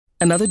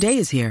Another day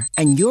is here,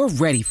 and you're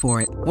ready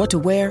for it. What to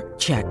wear?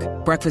 Check.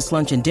 Breakfast,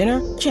 lunch, and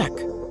dinner? Check.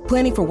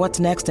 Planning for what's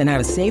next and how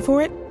to save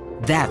for it?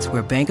 That's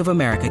where Bank of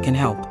America can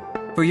help.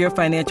 For your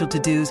financial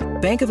to-dos,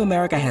 Bank of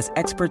America has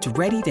experts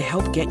ready to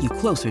help get you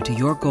closer to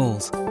your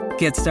goals.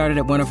 Get started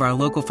at one of our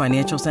local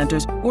financial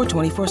centers or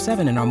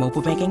 24/7 in our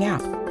mobile banking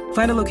app.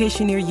 Find a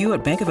location near you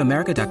at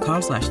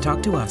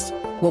bankofamerica.com/talktous.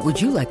 What would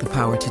you like the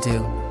power to do?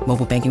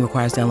 Mobile banking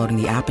requires downloading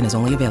the app and is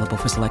only available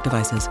for select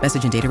devices.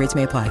 Message and data rates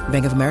may apply.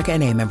 Bank of America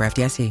N.A., member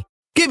FDIC.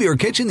 Give your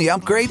kitchen the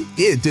upgrade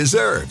it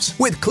deserves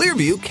with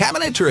Clearview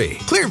Cabinetry.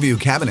 Clearview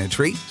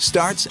Cabinetry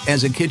starts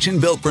as a kitchen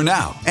built for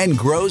now and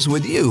grows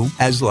with you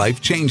as life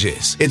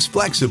changes. It's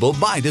flexible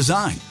by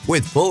design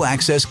with full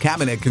access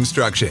cabinet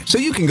construction, so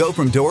you can go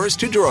from doors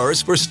to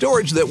drawers for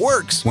storage that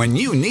works when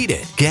you need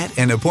it. Get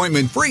an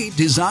appointment-free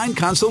design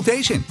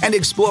consultation and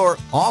explore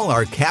all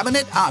our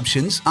cabinet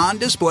options on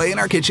display in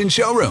our kitchen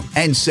showroom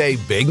and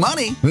save big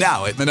money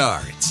now at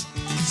Menards.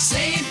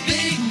 Save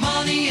big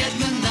money at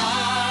Menards.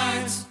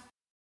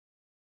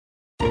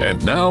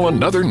 And now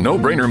another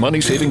no-brainer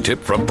money-saving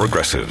tip from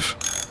Progressive.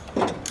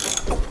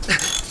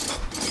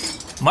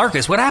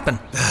 Marcus, what happened?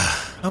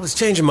 I was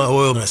changing my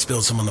oil and I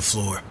spilled some on the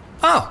floor.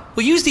 Oh,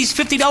 well, use these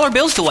 $50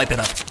 bills to wipe it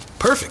up.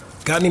 Perfect.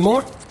 Got any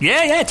more?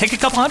 Yeah, take a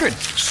couple hundred.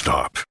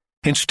 Stop.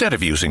 Instead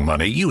of using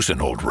money, use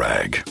an old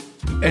rag.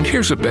 And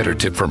here's a better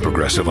tip from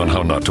Progressive on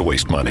how not to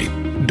waste money.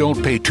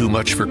 Don't pay too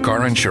much for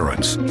car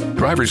insurance.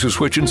 Drivers who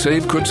switch and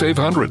save could save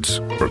hundreds.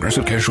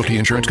 Progressive Casualty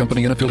Insurance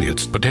Company and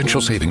Affiliates.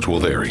 Potential savings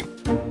will vary.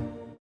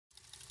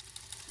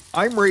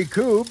 I'm Ray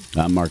Koob.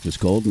 I'm Marcus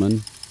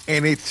Goldman.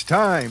 And it's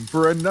time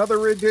for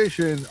another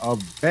edition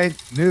of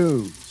Bent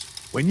News.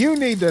 When you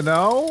need to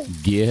know,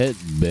 get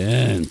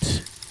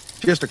bent.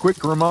 Just a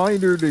quick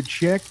reminder to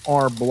check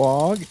our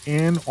blog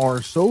and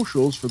our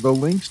socials for the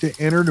links to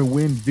enter to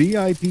win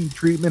VIP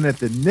treatment at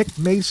the Nick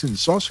Mason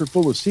Saucer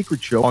Full of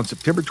Secrets show on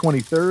September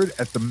 23rd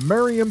at the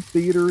Merriam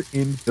Theater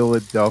in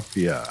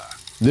Philadelphia.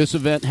 This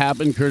event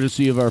happened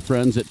courtesy of our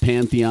friends at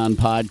Pantheon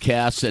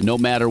Podcasts, and no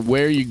matter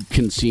where you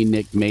can see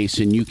Nick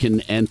Mason, you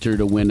can enter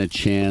to win a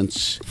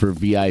chance for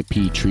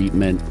VIP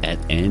treatment at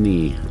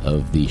any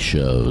of these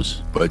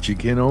shows. But you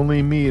can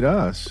only meet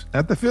us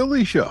at the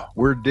Philly show.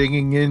 We're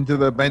digging into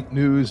the Bent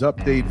News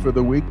update for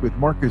the week with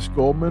Marcus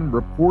Goldman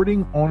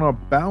reporting on a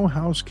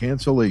Bauhaus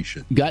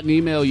cancellation. Got an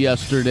email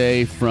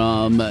yesterday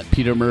from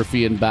Peter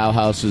Murphy and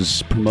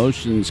Bauhaus's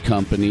promotions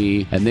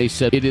company, and they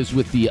said it is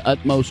with the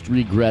utmost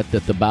regret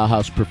that the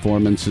Bauhaus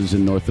performances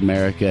in North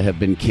America have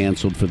been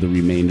canceled for the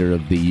remainder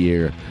of the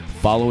year.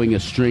 Following a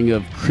string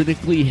of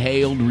critically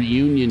hailed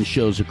reunion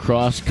shows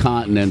across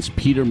continents,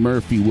 Peter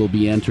Murphy will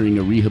be entering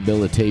a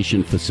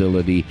rehabilitation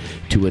facility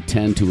to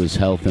attend to his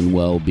health and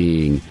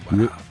well-being.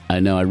 Wow. I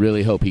know, I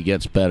really hope he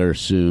gets better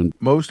soon.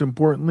 Most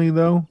importantly,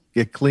 though,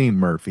 get clean,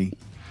 Murphy.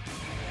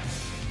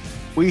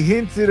 We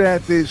hinted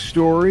at this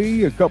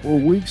story a couple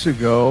of weeks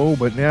ago,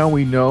 but now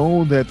we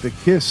know that the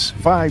Kiss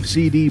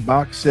 5-CD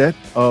box set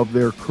of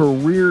their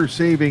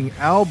career-saving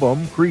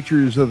album,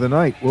 Creatures of the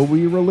Night, will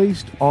be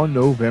released on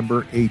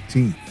November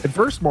 18th. At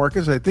first,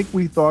 Marcus, I think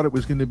we thought it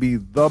was going to be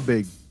the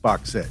big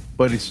box set,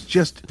 but it's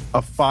just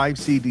a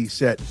 5-CD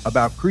set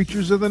about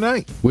Creatures of the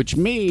Night. Which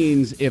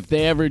means if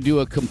they ever do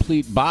a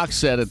complete box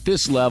set at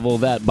this level,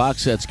 that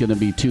box set's going to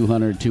be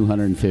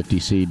 250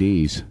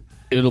 CDs.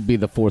 It'll be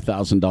the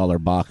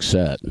 $4,000 box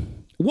set.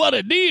 What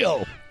a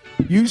deal!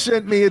 You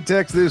sent me a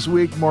text this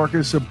week,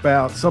 Marcus,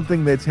 about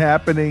something that's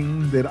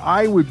happening that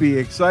I would be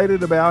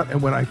excited about,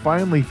 and when I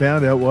finally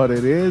found out what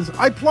it is,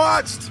 I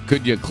plotzed!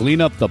 Could you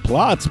clean up the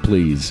plots,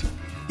 please?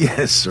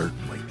 Yes,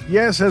 certainly.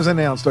 Yes has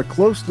announced a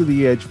Close to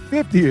the Edge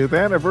 50th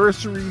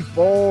anniversary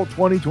fall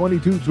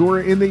 2022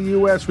 tour in the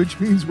U.S., which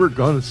means we're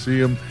going to see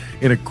them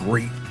in a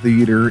great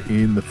theater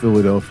in the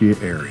Philadelphia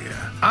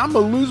area. I'm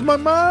going to lose my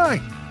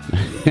mind!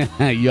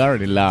 You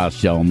already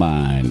lost your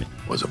mind.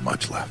 Wasn't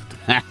much left.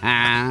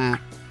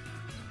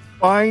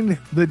 Find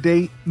the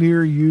date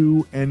near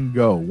you and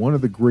go. One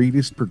of the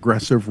greatest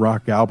progressive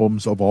rock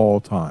albums of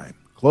all time.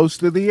 Close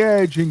to the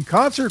Edge in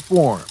concert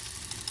form.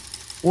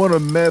 One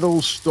of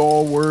metal's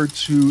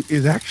stalwarts who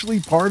is actually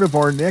part of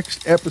our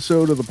next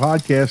episode of the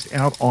podcast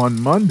out on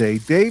Monday.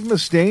 Dave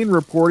Mustaine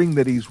reporting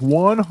that he's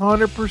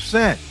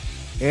 100%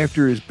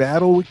 after his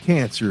battle with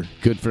cancer.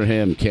 Good for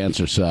him.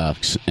 Cancer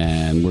sucks.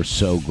 And we're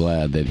so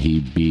glad that he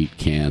beat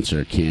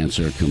cancer.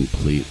 Cancer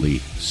completely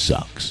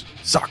sucks.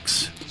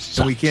 Sucks.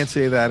 So we can't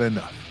say that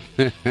enough.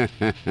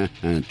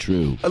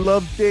 True. I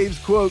love Dave's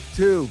quote,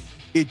 too.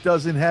 It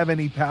doesn't have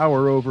any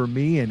power over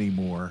me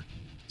anymore.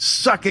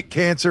 Suck it,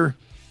 cancer.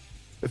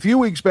 A few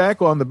weeks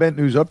back on the Bent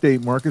News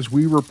Update, Marcus,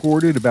 we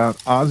reported about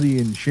Ozzy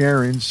and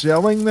Sharon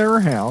selling their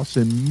house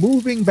and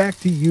moving back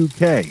to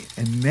UK.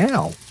 And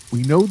now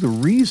we know the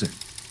reason.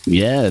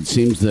 Yeah, it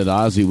seems that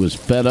Ozzy was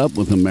fed up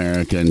with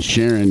America, and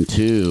Sharon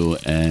too,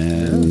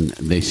 and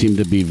they seem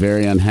to be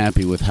very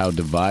unhappy with how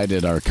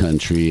divided our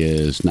country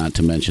is, not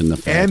to mention the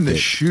fact and the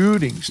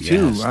shootings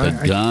too. Yes,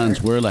 the guns.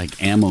 We're like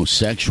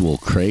ammosexual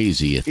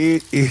crazy.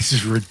 It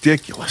is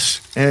ridiculous.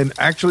 And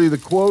actually the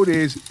quote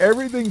is,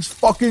 everything's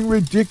fucking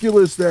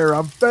ridiculous there.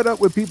 I'm fed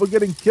up with people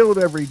getting killed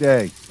every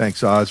day.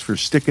 Thanks, Oz, for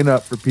sticking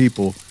up for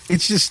people.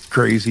 It's just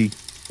crazy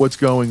what's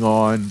going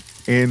on.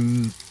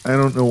 And I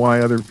don't know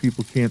why other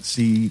people can't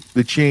see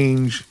the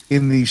change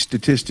in these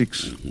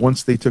statistics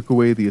once they took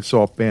away the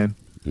assault ban.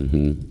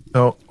 Mm-hmm.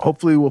 So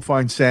hopefully we'll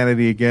find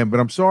sanity again. But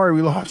I'm sorry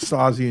we lost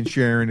Ozzy and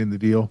Sharon in the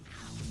deal.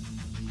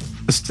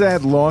 A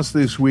sad loss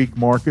this week,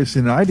 Marcus,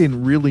 and I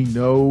didn't really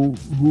know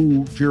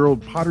who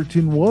Gerald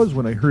Potterton was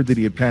when I heard that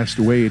he had passed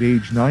away at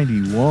age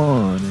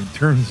 91. And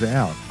turns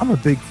out I'm a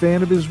big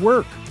fan of his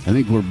work. I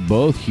think we're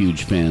both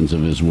huge fans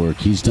of his work.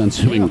 He's done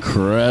some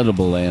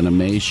incredible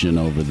animation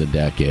over the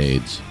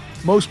decades.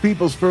 Most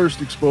people's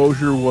first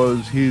exposure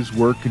was his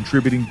work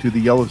contributing to the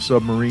Yellow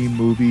Submarine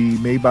movie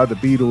made by the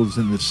Beatles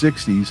in the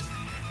 60s,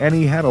 and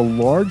he had a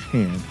large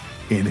hand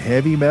in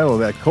Heavy Metal,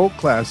 that cult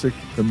classic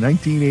from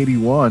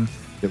 1981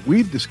 that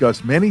we've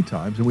discussed many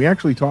times, and we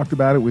actually talked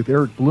about it with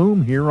Eric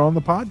Bloom here on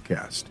the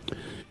podcast.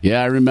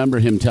 Yeah, I remember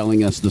him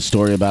telling us the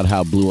story about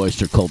how Blue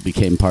Oyster Cult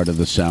became part of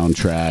the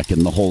soundtrack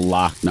and the whole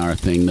Lochnar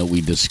thing that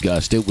we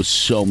discussed. It was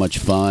so much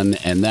fun,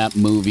 and that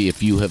movie,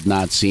 if you have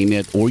not seen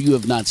it or you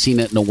have not seen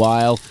it in a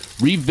while,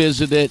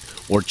 revisit it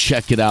or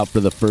check it out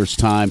for the first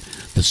time.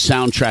 The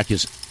soundtrack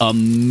is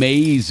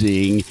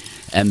amazing,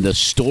 and the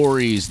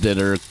stories that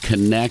are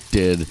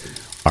connected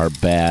are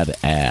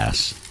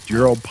badass.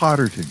 Gerald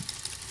Potterton,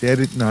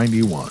 dead at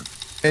 91.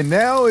 And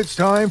now it's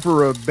time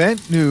for a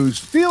Bent News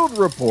Field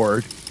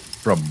Report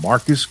from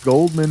Marcus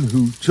Goldman,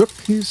 who took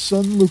his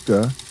son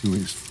Luca to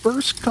his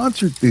first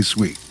concert this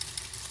week.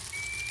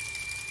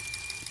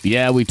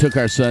 Yeah, we took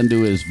our son to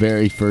his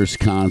very first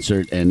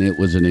concert, and it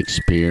was an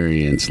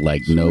experience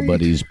like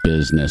nobody's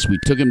business. We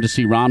took him to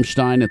see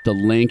Rammstein at the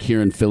Link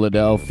here in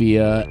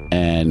Philadelphia,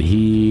 and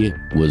he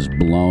was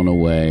blown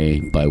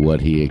away by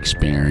what he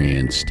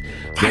experienced.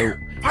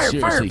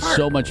 Seriously,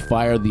 so much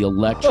fire. The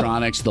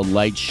electronics, the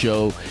light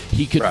show.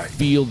 He could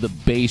feel the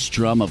bass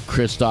drum of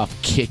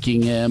Christoph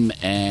kicking him,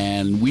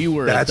 and we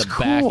were at the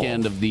back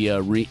end of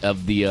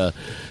the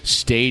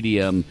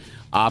stadium,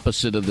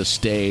 opposite of the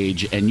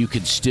stage, and you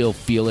could still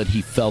feel it.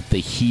 He felt the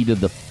heat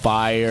of the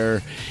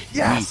fire.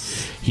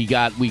 Yes. We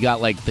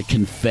got like the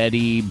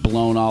confetti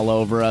blown all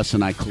over us,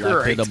 and I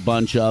collected a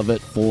bunch of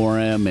it for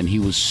him, and he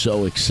was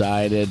so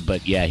excited.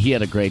 But yeah, he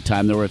had a great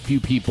time. There were a few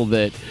people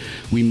that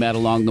we met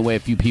along the way, a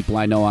few people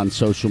I know on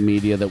social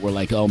media that were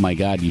like, oh my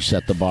God, you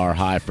set the bar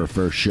high for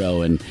first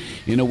show. And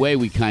in a way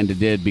we kind of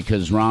did,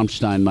 because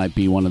Rammstein might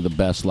be one of the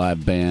best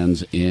live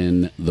bands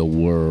in the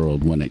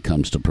world when it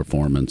comes to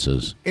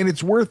performances. And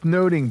it's worth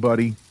noting,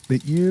 buddy,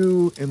 that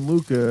you and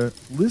Luca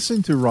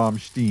listen to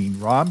Rammstein,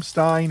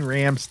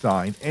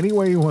 any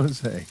way you want to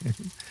say,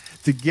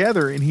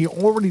 together, and he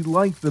already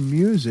liked the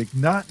music,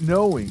 not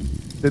knowing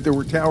that there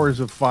were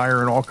towers of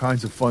fire and all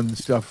kinds of fun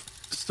stuff.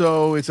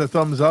 So it's a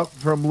thumbs up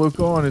from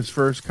Luca on his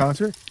first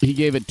concert? He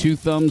gave it 2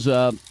 thumbs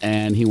up,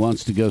 and he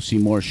wants to go see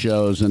more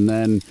shows. And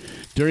then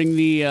during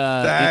the...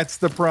 That's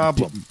the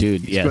problem.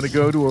 Dude, He's going to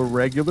go to a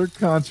regular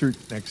concert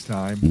next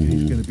time, and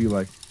he's going to be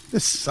like,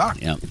 this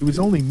sucked. Yep. It was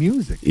only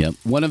music. Yep.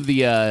 One of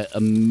the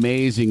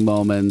amazing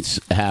moments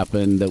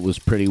happened that was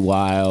pretty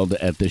wild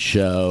at the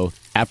show.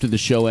 After the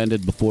show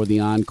ended, before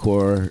the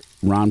encore,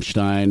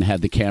 Rammstein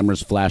had the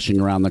cameras flashing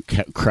around the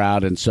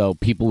crowd, and so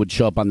people would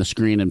show up on the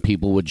screen and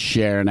people would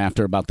share, and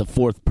after about the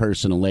 4th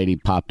person, a lady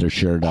popped her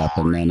shirt up,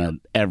 and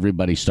then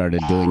everybody started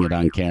doing it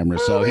on camera.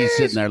 So he's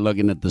sitting there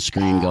looking at the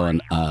screen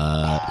going,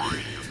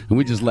 and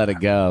we just let it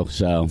go.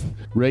 So,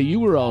 Ray, you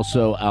were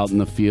also out in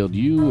the field.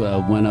 You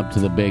went up to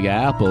the Big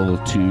Apple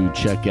to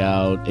check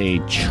out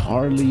a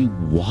Charlie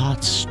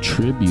Watts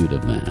tribute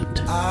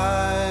event.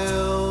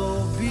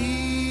 I'll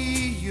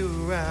be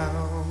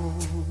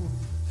around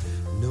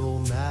no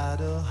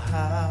matter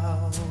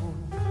how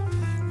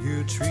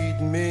you treat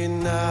me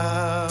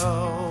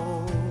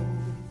now.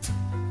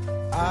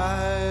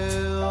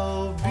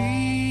 I'll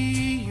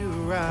be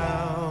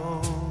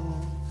around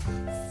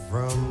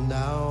from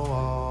now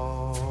on.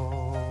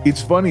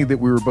 It's funny that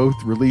we were both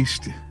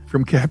released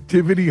from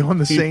captivity on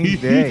the same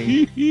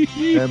day.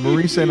 And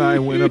Marisa and I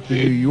went up to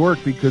New York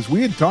because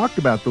we had talked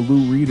about the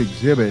Lou Reed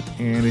exhibit,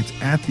 and it's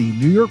at the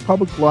New York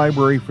Public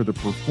Library for the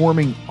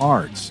Performing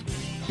Arts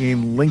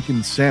in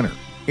Lincoln Center.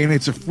 And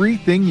it's a free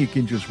thing. You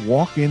can just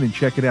walk in and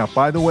check it out.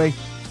 By the way,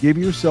 give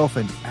yourself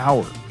an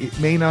hour. It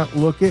may not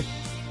look it,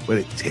 but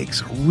it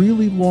takes a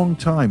really long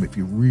time if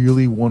you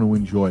really want to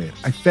enjoy it.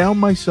 I found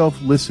myself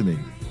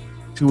listening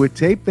to a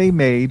tape they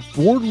made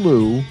for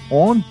Lou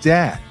on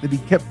DAT that he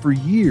kept for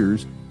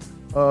years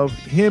of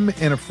him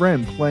and a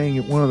friend playing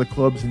at one of the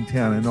clubs in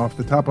town. And off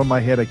the top of my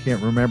head, I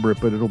can't remember it,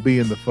 but it'll be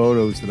in the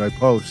photos that I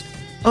post.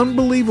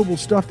 Unbelievable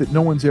stuff that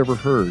no one's ever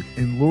heard.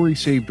 And Lori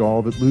saved all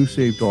of it. Lou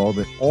saved all of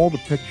it. All the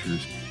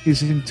pictures.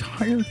 His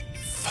entire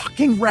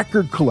fucking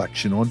record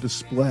collection on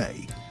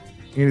display.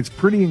 And it's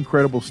pretty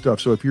incredible stuff.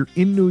 So if you're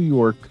in New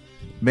York,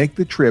 make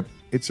the trip.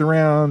 It's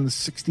around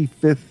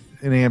 65th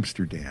in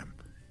Amsterdam.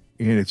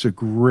 And it's a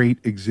great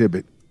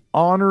exhibit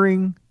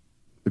honoring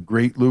the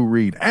great Lou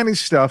Reed and his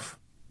stuff.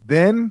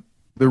 Then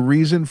the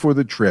reason for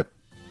the trip,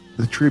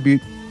 the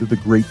tribute to the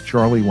great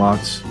Charlie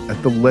Watts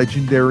at the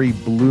legendary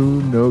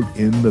Blue Note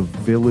in the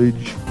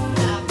Village.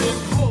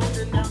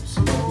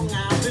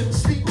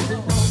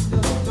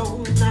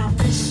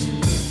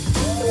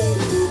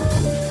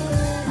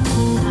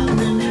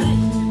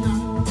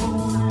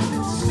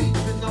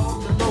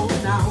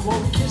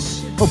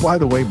 Oh, by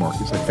the way,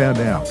 Marcus, I found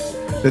out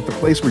that the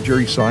place where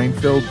Jerry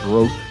Seinfeld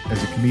wrote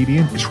as a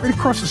comedian is right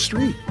across the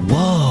street.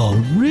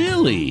 Whoa,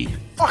 really?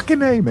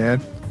 Fucking A,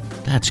 man.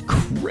 That's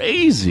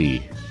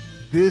crazy.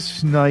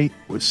 This night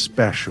was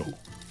special.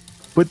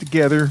 Put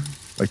together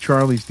by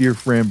Charlie's dear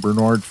friend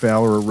Bernard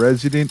Fowler, a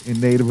resident and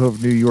native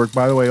of New York.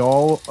 By the way,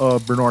 all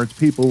of Bernard's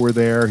people were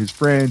there, his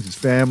friends, his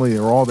family, they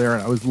were all there.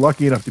 And I was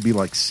lucky enough to be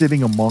like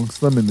sitting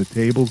amongst them in the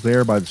tables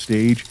there by the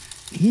stage.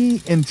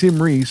 He and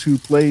Tim Reese, who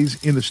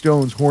plays in the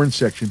Stones horn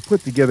section,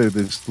 put together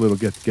this little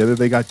get-together.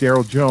 They got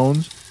Daryl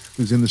Jones,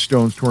 who's in the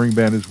Stones touring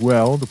band as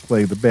well, to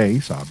play the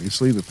bass,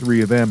 obviously. The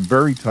three of them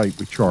very tight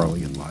with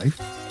Charlie in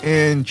life.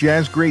 And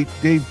jazz great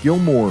Dave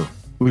Gilmour,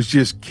 who was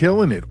just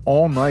killing it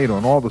all night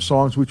on all the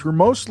songs, which were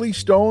mostly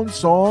Stones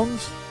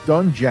songs,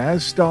 done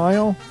jazz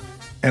style.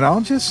 And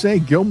I'll just say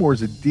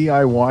Gilmour's a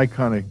DIY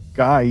kind of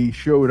guy. He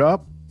showed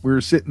up. We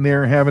were sitting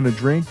there having a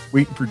drink,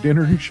 waiting for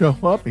dinner to show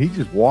up. He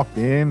just walked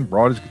in,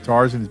 brought his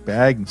guitars in his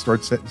bag, and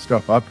started setting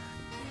stuff up.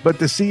 But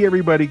to see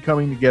everybody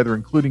coming together,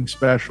 including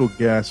special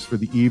guests for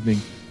the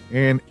evening,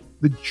 and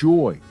the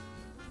joy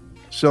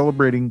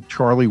celebrating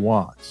Charlie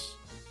Watts,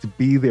 to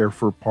be there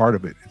for part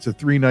of it. It's a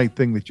 3-night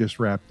thing that just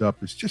wrapped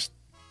up. It's just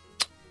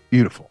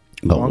beautiful.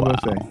 Oh, wow.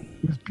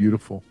 It was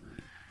beautiful.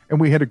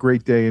 And we had a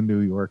great day in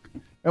New York.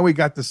 And we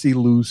got to see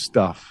Lou's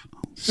stuff.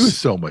 It was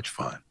so much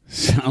fun.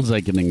 Sounds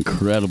like an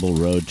incredible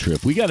road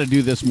trip. We got to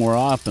do this more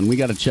often. We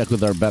got to check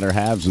with our better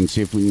halves and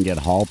see if we can get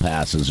hall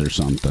passes or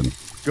something.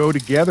 Go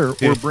together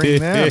or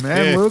bring them,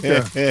 man,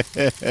 Luca.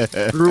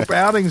 Group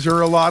outings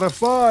are a lot of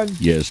fun.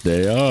 Yes,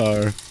 they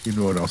are. You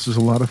know what else is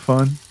a lot of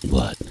fun?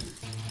 What?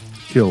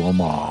 Kill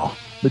 'Em All.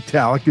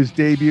 Metallica's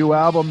debut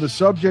album, the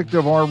subject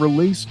of our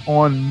release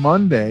on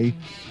Monday.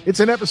 It's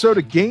an episode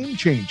of Game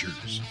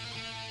Changers.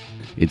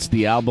 It's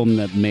the album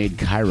that made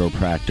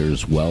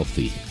chiropractors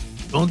wealthy.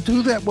 Don't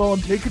do that while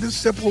I'm taking a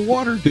sip of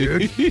water,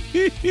 dude.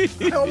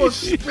 I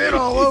almost spit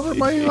all over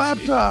my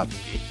laptop.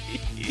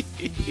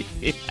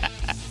 A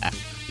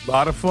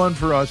lot of fun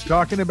for us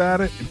talking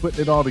about it and putting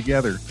it all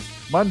together.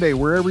 Monday,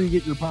 wherever you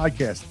get your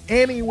podcast,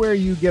 anywhere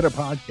you get a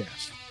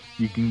podcast,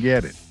 you can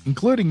get it,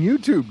 including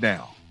YouTube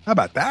now. How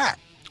about that?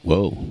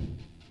 Whoa.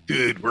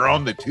 Dude, we're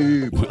on the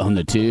tube. We're on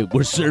the tube.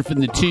 We're surfing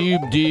the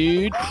tube,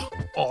 dude.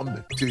 On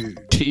the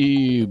tube.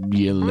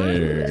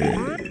 Tubular.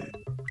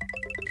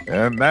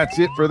 And that's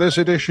it for this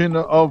edition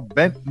of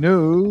Bent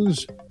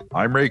News.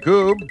 I'm Ray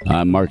Koob.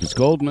 I'm Marcus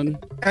Goldman.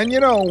 And you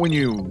know when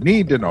you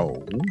need to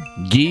know.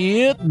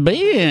 Get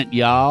bent,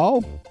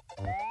 y'all.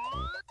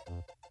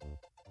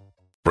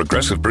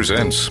 Progressive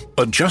presents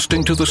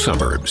Adjusting to the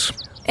Suburbs.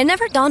 It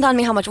never dawned on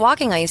me how much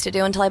walking I used to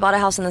do until I bought a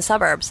house in the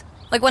suburbs.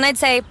 Like when I'd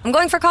say, I'm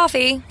going for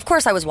coffee, of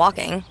course I was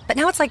walking. But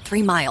now it's like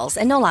 3 miles,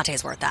 and no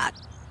latte's worth that.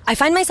 I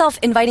find myself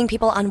inviting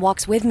people on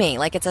walks with me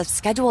like it's a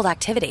scheduled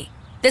activity.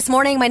 This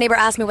morning, my neighbor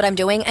asked me what I'm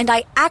doing, and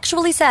I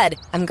actually said,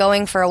 I'm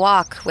going for a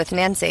walk with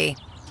Nancy.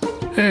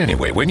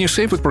 Anyway, when you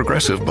save with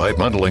Progressive by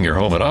bundling your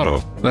home and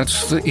auto,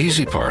 that's the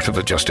easy part of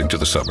adjusting to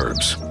the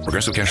suburbs.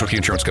 Progressive Casualty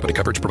Insurance Company.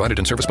 Coverage provided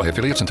and serviced by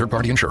affiliates and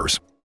third-party insurers.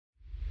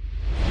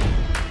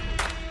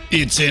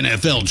 It's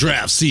NFL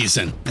draft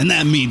season, and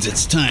that means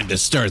it's time to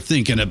start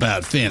thinking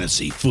about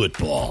fantasy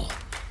football.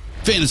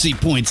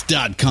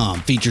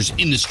 FantasyPoints.com features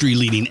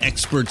industry-leading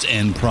experts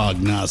and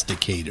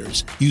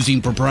prognosticators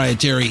using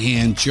proprietary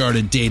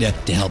hand-charted data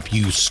to help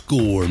you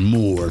score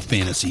more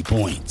fantasy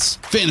points.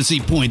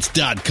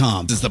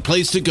 FantasyPoints.com is the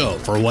place to go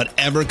for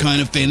whatever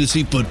kind of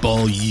fantasy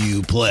football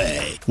you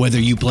play. Whether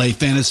you play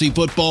fantasy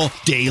football,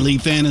 daily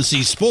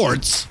fantasy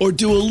sports, or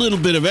do a little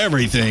bit of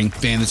everything,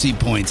 Fantasy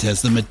Points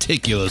has the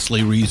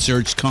meticulously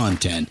researched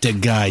content to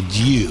guide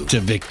you to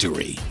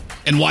victory.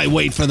 And why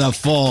wait for the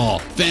fall?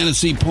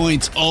 Fantasy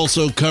Points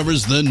also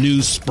covers the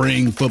new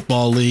spring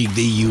football league,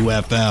 the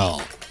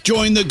UFL.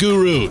 Join the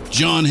guru,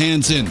 John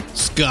Hansen,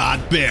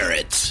 Scott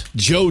Barrett,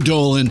 Joe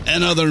Dolan,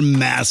 and other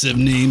massive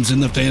names in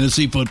the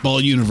fantasy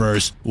football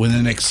universe with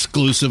an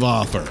exclusive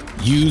offer.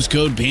 Use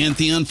code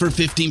Pantheon for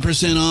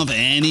 15% off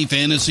any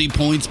Fantasy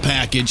Points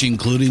package,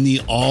 including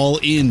the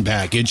all-in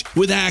package,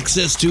 with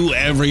access to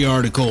every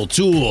article,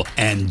 tool,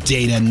 and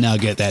data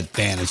nugget that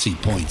Fantasy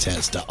Points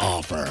has to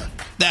offer.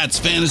 That's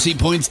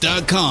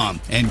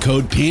FantasyPoints.com and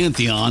code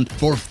Pantheon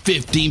for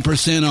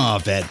 15%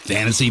 off at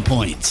Fantasy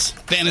Points.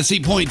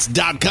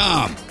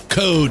 FantasyPoints.com,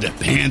 code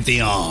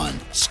Pantheon.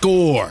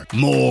 Score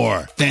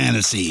more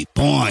fantasy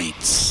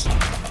points.